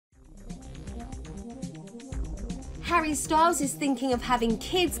Harry Styles is thinking of having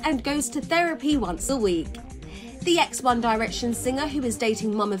kids and goes to therapy once a week. The ex-One Direction singer, who is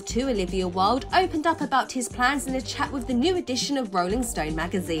dating mum of two Olivia Wilde, opened up about his plans in a chat with the new edition of Rolling Stone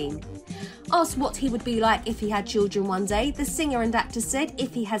magazine. Asked what he would be like if he had children one day, the singer and actor said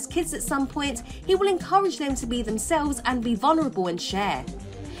if he has kids at some point, he will encourage them to be themselves and be vulnerable and share.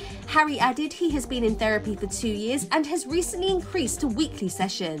 Harry added he has been in therapy for 2 years and has recently increased to weekly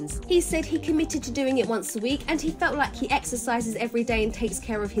sessions. He said he committed to doing it once a week and he felt like he exercises every day and takes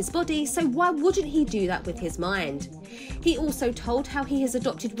care of his body, so why wouldn't he do that with his mind? He also told how he has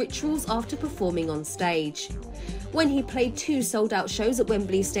adopted rituals after performing on stage. When he played 2 sold-out shows at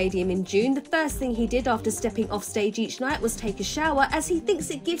Wembley Stadium in June, the first thing he did after stepping off stage each night was take a shower, as he thinks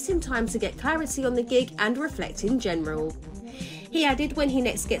it gives him time to get clarity on the gig and reflect in general. He added when he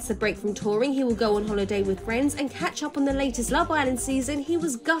next gets a break from touring, he will go on holiday with friends and catch up on the latest Love Island season he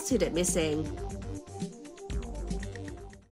was gutted at missing.